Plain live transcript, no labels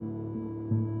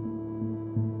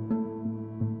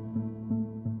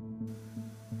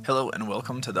Hello and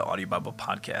welcome to the Audio Bible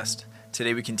Podcast.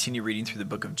 Today we continue reading through the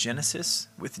book of Genesis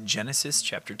with Genesis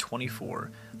chapter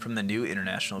 24 from the New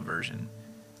International Version.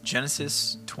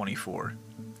 Genesis 24.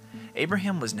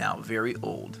 Abraham was now very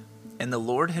old, and the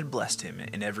Lord had blessed him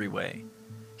in every way.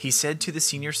 He said to the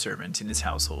senior servant in his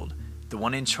household, the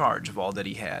one in charge of all that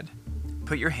he had,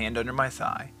 "Put your hand under my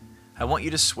thigh. I want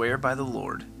you to swear by the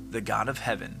Lord, the God of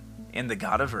heaven and the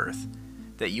God of earth,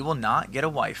 that you will not get a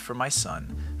wife for my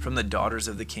son from the daughters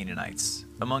of the Canaanites,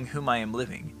 among whom I am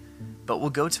living, but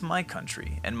will go to my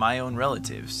country and my own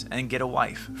relatives and get a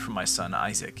wife for my son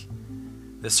Isaac."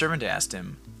 The servant asked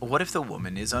him, "What if the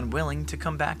woman is unwilling to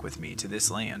come back with me to this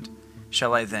land?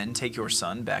 Shall I then take your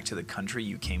son back to the country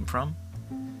you came from?"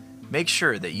 "Make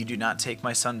sure that you do not take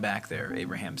my son back there,"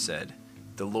 Abraham said.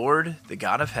 "The Lord, the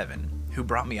God of heaven, who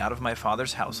brought me out of my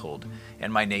father's household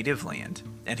and my native land,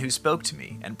 and who spoke to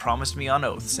me and promised me on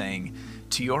oath, saying,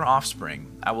 'To your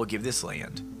offspring I will give this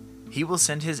land,' he will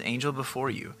send his angel before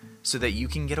you, so that you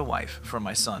can get a wife for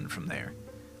my son from there.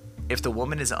 If the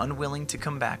woman is unwilling to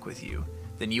come back with you,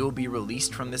 then you will be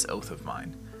released from this oath of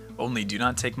mine. Only do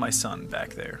not take my son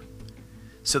back there."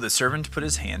 So the servant put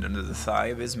his hand under the thigh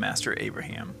of his master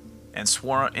Abraham, and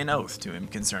swore an oath to him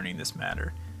concerning this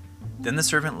matter. Then the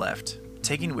servant left,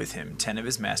 taking with him 10 of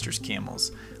his master's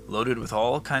camels, loaded with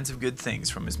all kinds of good things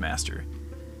from his master.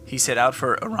 He set out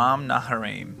for Aram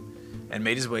Naharaim, and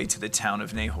made his way to the town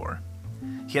of Nahor.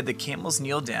 He had the camels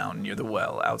kneel down near the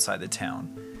well outside the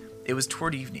town. It was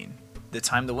toward evening, the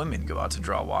time the women go out to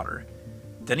draw water.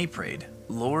 Then he prayed,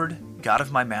 "Lord, God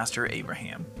of my master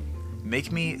Abraham,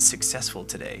 make me successful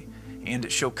today,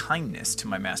 and show kindness to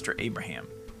my master Abraham.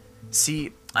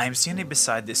 See, I am standing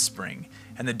beside this spring,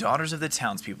 and the daughters of the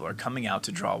townspeople are coming out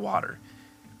to draw water.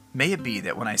 May it be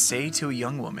that when I say to a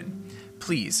young woman,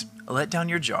 'Please, let down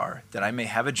your jar, that I may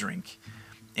have a drink,'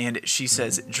 and she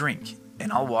says, 'Drink,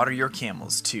 and I'll water your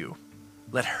camels too,'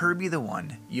 let her be the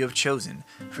one you have chosen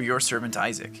for your servant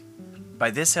Isaac. By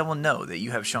this I will know that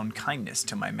you have shown kindness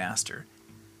to my master."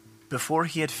 Before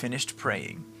he had finished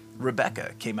praying,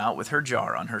 Rebekah came out with her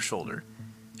jar on her shoulder.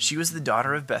 She was the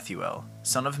daughter of Bethuel,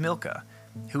 son of Milcah,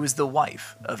 who was the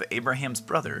wife of Abraham's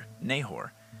brother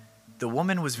Nahor. The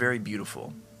woman was very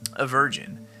beautiful, a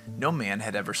virgin. No man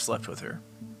had ever slept with her.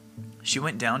 She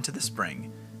went down to the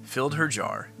spring, filled her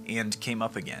jar, and came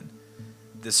up again.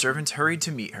 The servant hurried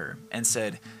to meet her and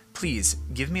said, "Please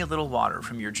give me a little water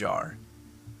from your jar."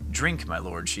 "Drink, my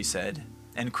lord," she said,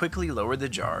 and quickly lowered the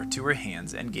jar to her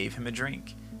hands and gave him a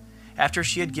drink. After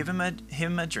she had given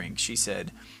him a drink, she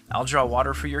said, "I'll draw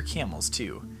water for your camels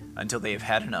too, until they have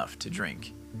had enough to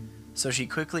drink." So she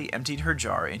quickly emptied her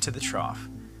jar into the trough,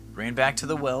 ran back to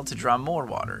the well to draw more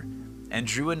water, and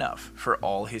drew enough for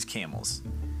all his camels.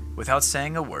 Without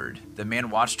saying a word, the man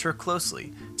watched her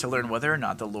closely to learn whether or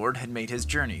not the Lord had made his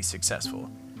journey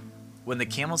successful. When the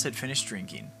camels had finished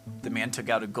drinking, the man took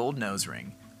out a gold nose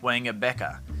ring, weighing a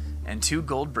beka, and 2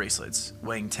 gold bracelets,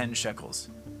 weighing 10 shekels.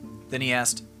 Then he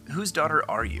asked, "Whose daughter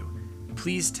are you?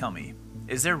 Please tell me,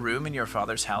 is there room in your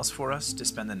father's house for us to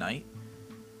spend the night?"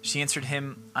 She answered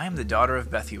him, "I am the daughter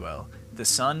of Bethuel, the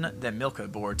son that Milcah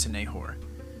bore to Nahor."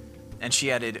 And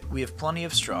she added, "We have plenty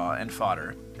of straw and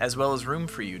fodder, as well as room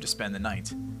for you to spend the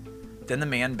night." Then the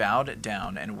man bowed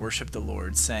down and worshipped the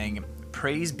Lord, saying,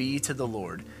 "Praise be to the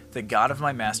Lord, the God of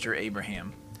my master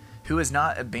Abraham, who has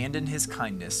not abandoned his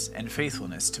kindness and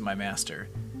faithfulness to my master.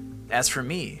 As for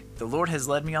me, the Lord has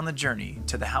led me on the journey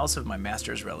to the house of my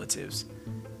master's relatives."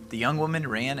 The young woman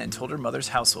ran and told her mother's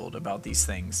household about these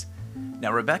things.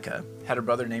 Now Rebekah had a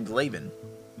brother named Laban,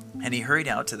 and he hurried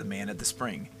out to the man at the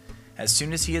spring. As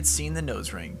soon as he had seen the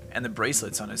nose ring and the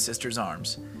bracelets on his sister's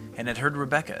arms, and had heard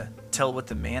Rebekah tell what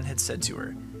the man had said to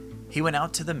her, he went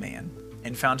out to the man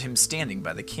and found him standing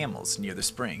by the camels near the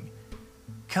spring.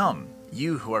 "Come,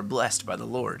 you who are blessed by the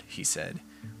Lord," he said.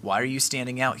 "Why are you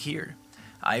standing out here?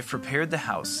 I have prepared the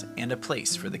house and a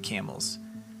place for the camels."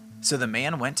 So the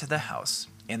man went to the house,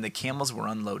 and the camels were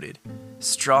unloaded.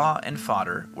 Straw and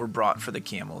fodder were brought for the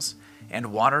camels,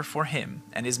 and water for him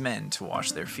and his men to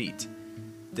wash their feet.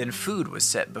 Then food was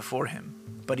set before him,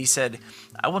 but he said,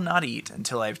 "I will not eat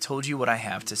until I have told you what I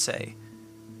have to say."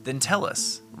 "Then tell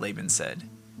us," Laban said.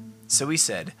 So he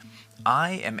said,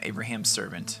 "I am Abraham's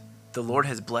servant. The Lord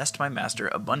has blessed my master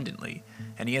abundantly,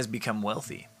 and he has become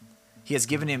wealthy. He has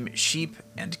given him sheep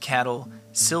and cattle,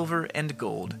 silver and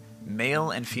gold,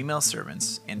 male and female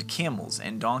servants, and camels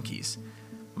and donkeys.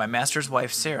 My master's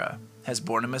wife Sarah has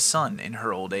borne him a son in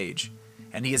her old age,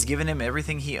 and he has given him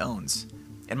everything he owns.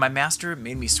 And my master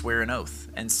made me swear an oath,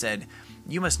 and said,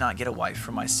 'You must not get a wife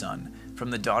for my son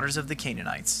from the daughters of the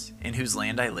Canaanites, in whose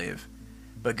land I live,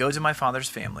 but go to my father's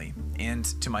family and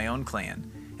to my own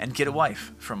clan, and get a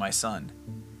wife for my son."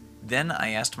 Then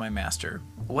I asked my master,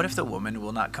 "What if the woman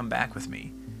will not come back with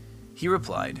me?" He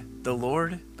replied, "The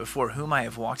Lord, before whom I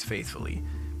have walked faithfully,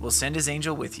 will send his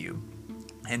angel with you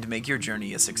and make your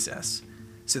journey a success,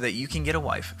 so that you can get a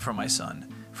wife for my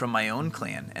son, from my own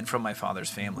clan and from my father's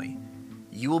family.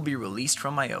 You will be released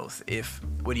from my oath if,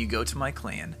 when you go to my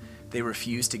clan, they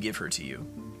refuse to give her to you.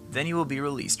 Then you will be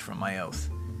released from my oath."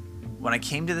 When I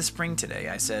came to the spring today,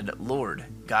 I said, "Lord,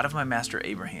 God of my master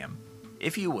Abraham,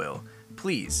 if you will,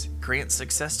 please grant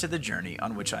success to the journey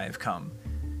on which I have come.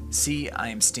 See, I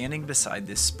am standing beside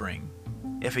this spring.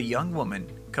 If a young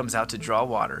woman comes out to draw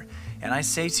water, and I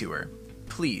say to her,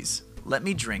 'Please, let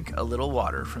me drink a little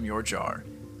water from your jar,'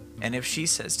 and if she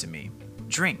says to me,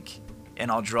 'Drink, and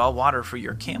I'll draw water for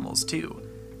your camels too,'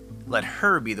 let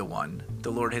her be the one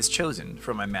the Lord has chosen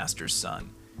for my master's son."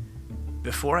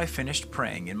 Before I finished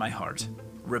praying in my heart,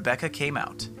 Rebekah came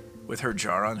out, with her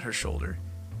jar on her shoulder.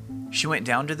 She went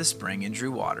down to the spring and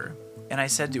drew water, and I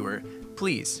said to her,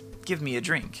 "Please, give me a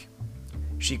drink."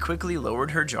 She quickly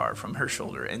lowered her jar from her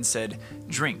shoulder and said,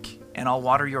 "Drink, and I'll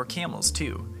water your camels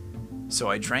too."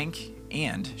 So I drank,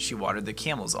 and she watered the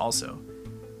camels also.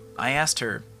 I asked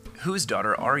her, "Whose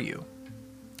daughter are you?"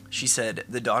 She said,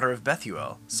 "The daughter of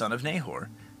Bethuel, son of Nahor,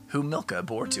 whom Milcah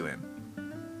bore to him."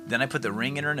 Then I put the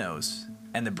ring in her nose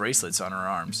and the bracelets on her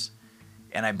arms,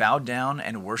 and I bowed down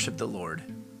and worshipped the Lord.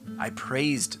 I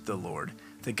praised the Lord,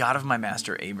 the God of my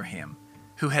master Abraham,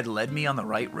 who had led me on the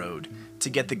right road to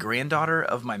get the granddaughter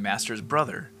of my master's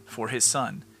brother for his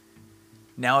son.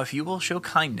 Now if you will show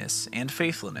kindness and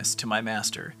faithfulness to my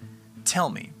master, tell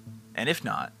me, and if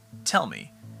not, tell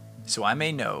me, so I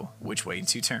may know which way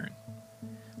to turn."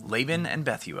 Laban and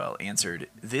Bethuel answered,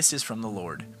 "This is from the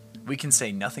Lord. We can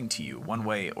say nothing to you one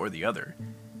way or the other.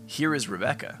 Here is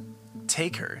Rebekah.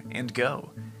 Take her and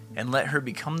go, and let her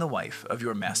become the wife of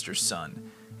your master's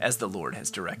son, as the Lord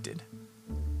has directed."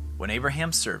 When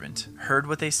Abraham's servant heard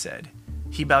what they said,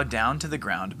 he bowed down to the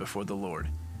ground before the Lord.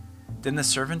 Then the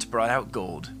servant brought out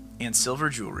gold and silver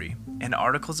jewelry and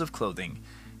articles of clothing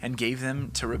and gave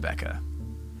them to Rebekah.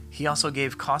 He also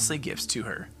gave costly gifts to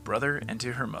her brother and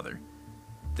to her mother.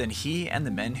 Then he and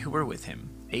the men who were with him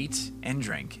ate and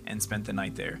drank and spent the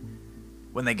night there.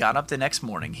 When they got up the next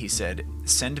morning, he said,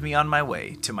 "Send me on my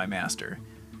way to my master."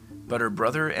 But her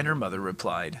brother and her mother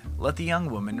replied, "Let the young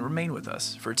woman remain with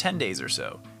us for 10 days or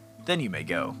so, then you may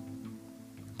go."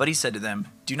 But he said to them,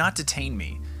 "Do not detain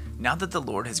me, now that the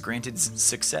Lord has granted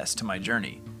success to my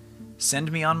journey. Send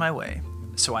me on my way,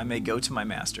 so I may go to my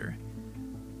master."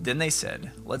 Then they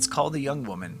said, "Let's call the young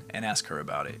woman and ask her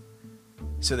about it."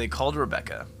 So they called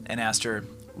Rebekah and asked her,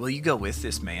 "Will you go with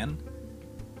this man?"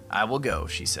 "I will go,"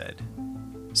 she said.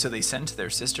 So they sent their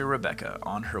sister Rebekah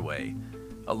on her way,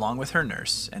 along with her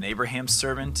nurse and Abraham's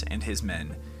servant and his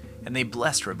men, and they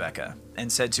blessed Rebekah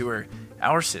and said to her,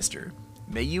 "Our sister,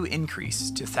 may you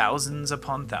increase to thousands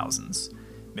upon thousands.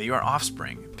 May your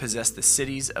offspring possess the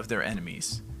cities of their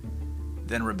enemies."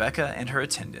 Then Rebekah and her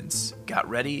attendants got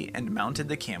ready and mounted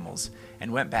the camels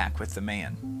and went back with the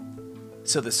man.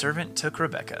 So the servant took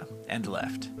Rebekah and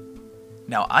left.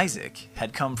 Now Isaac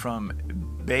had come from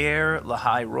Beer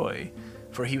Lahai Roi,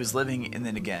 for he was living in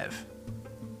the Negev.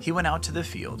 He went out to the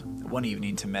field one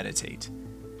evening to meditate,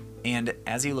 and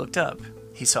as he looked up,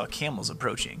 he saw camels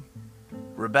approaching.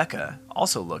 Rebekah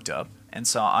also looked up and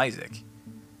saw Isaac.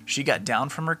 She got down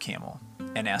from her camel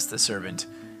and asked the servant,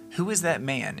 "Who is that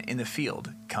man in the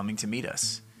field coming to meet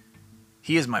us?"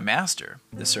 "He is my master,"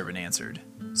 the servant answered.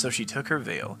 So she took her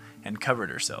veil and covered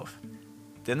herself.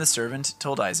 Then the servant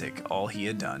told Isaac all he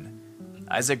had done.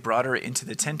 Isaac brought her into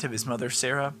the tent of his mother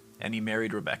Sarah, and he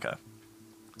married Rebekah.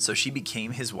 So she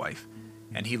became his wife,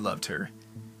 and he loved her,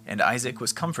 and Isaac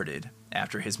was comforted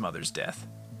after his mother's death.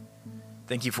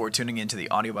 Thank you for tuning into the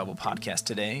Audio Bible Podcast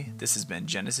today. This has been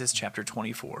Genesis chapter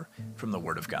 24 from the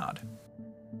Word of God.